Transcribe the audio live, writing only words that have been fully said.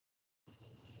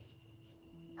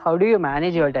How do you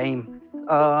manage your time?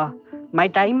 My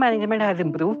time management has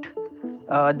improved.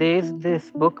 There is this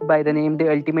book by the name The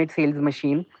Ultimate Sales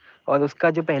Machine, और उसका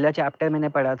जो पहला chapter मैंने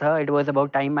पढ़ा था, it was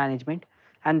about time management,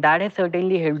 and that has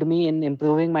certainly helped me in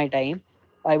improving my time.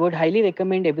 I would highly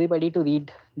recommend everybody to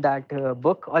read that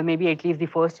book, or maybe at least the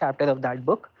first chapter of that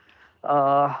book.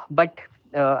 But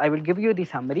I will give you the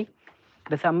summary.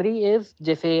 The summary is,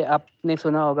 जैसे आपने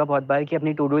सुना होगा बहुत बार कि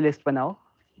अपनी to do list बनाओ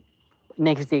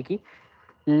next day की,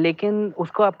 लेकिन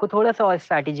उसको आपको थोड़ा सा और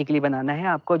स्ट्रैटेजिकली बनाना है।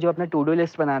 आपको जो अपना टू डू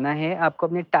लिस्ट बनाना है, आपको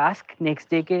अपने टास्क नेक्स्ट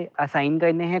डे के असाइन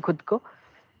करने हैं खुद को,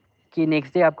 कि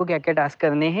नेक्स्ट डे आपको क्या क्या टास्क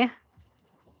करने हैं,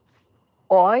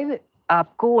 और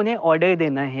आपको उन्हें ऑर्डर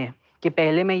देना है कि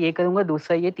पहले मैं ये करूँगा,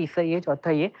 दूसरा ये, तीसरा ये,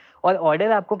 चौथा ये। और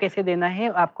ऑर्डर आपको कैसे देना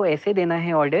है? आपको ऐसे देना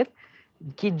है ऑर्डर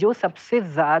कि जो सबसे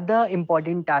ज़्यादा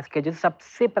इम्पॉर्टेंट टास्क है, जो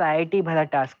सबसे प्रायोरिटी भरा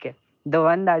टास्क है, the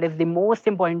one that is the most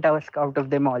important task out of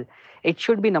them all, it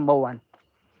should be number one.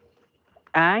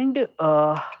 And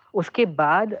उसके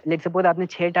बाद लेट्स सपोज आपने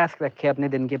 6 टास्क रखे अपने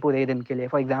दिन के, पूरे दिन के लिए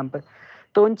फॉर एग्जांपल,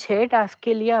 तो उन 6 टास्क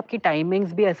के लिए आपकी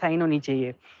टाइमिंग्स भी असाइन होनी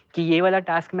चाहिए कि ये वाला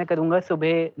टास्क मैं करूँगा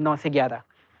सुबह 9 से 11,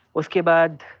 उसके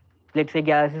बाद लेट्स से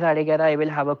 11 से 11:30 I will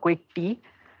have a quick T,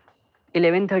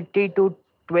 11:30 to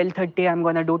 12:30 I'm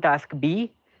gonna do task B,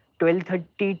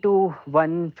 12:30 to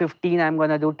 1:15 I'm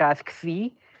gonna do task C,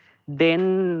 then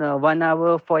 1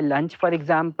 hour for lunch for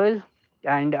example,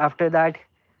 and after that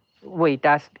वही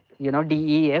task D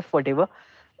E F what ever.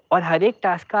 और हर एक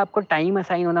task का आपको time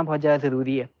assign होना बहुत ज़्यादा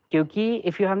ज़रूरी है, क्योंकि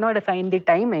if you have not assign the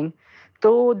timing,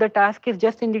 तो the task is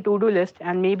just in the to do list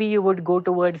and maybe you would go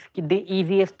towards the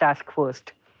easiest task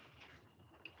first,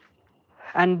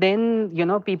 and then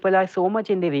people are so much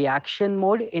in the reaction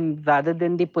mode in rather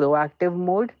than the proactive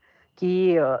mode कि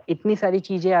इतनी सारी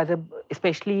चीज़ें as a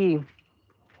specially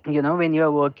when you are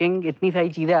working, इतनी सारी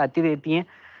चीज़ें आती रहती हैं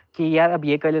कि यार अब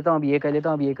ये कर लेता हूँ, अब ये कर लेता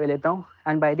हूँ, अब ये कर लेता हूँ,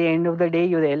 and by the end of the day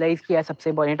you realise कि यार सबसे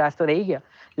इंपॉर्टेंट टास्क तो रह ही गया।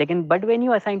 लेकिन but when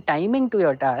you assign timing to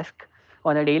your task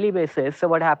on a daily basis, so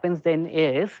what happens then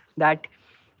is that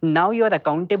now you are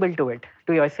accountable to it,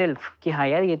 to yourself, कि हाँ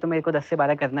यार ये तो मेरे को 10 से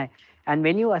 12 करना है, and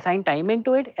when you assign timing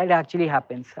to it, it actually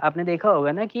happens। आपने देखा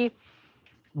होगा ना कि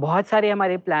बहुत सारे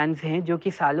हमारे प्लान्स हैं जो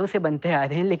कि सालों से बनते आ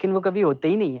रहे हैं, लेकिन वो कभी होते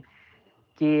ही नहीं है।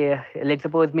 कि let's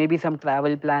suppose may be some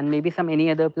travel plan, may be some any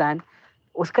other plan,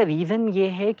 उसका रीज़न ये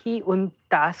है कि उन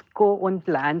टास्क को, उन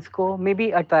प्लान्स को, may be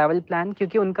a travel plan,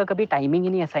 क्योंकि उनका कभी टाइमिंग ही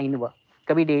नहीं असाइन हुआ,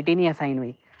 कभी डेट ही नहीं असाइन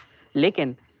हुई।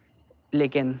 लेकिन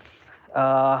लेकिन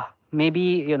may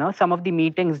be some of the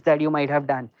meetings that you might have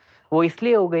done, वो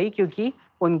इसलिए हो गई क्योंकि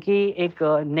उनकी एक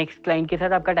नेक्स्ट क्लाइंट के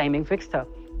साथ आपका टाइमिंग फिक्स था।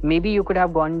 Maybe you could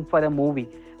have gone for a movie,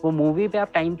 वो मूवी पे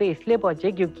आप टाइम पे इसलिए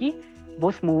पहुंचे क्योंकि वो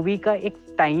उस मूवी का एक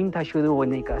टाइम था शुरू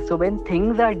होने का। So when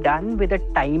things are done with a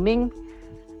timing,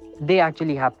 they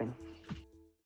actually happen।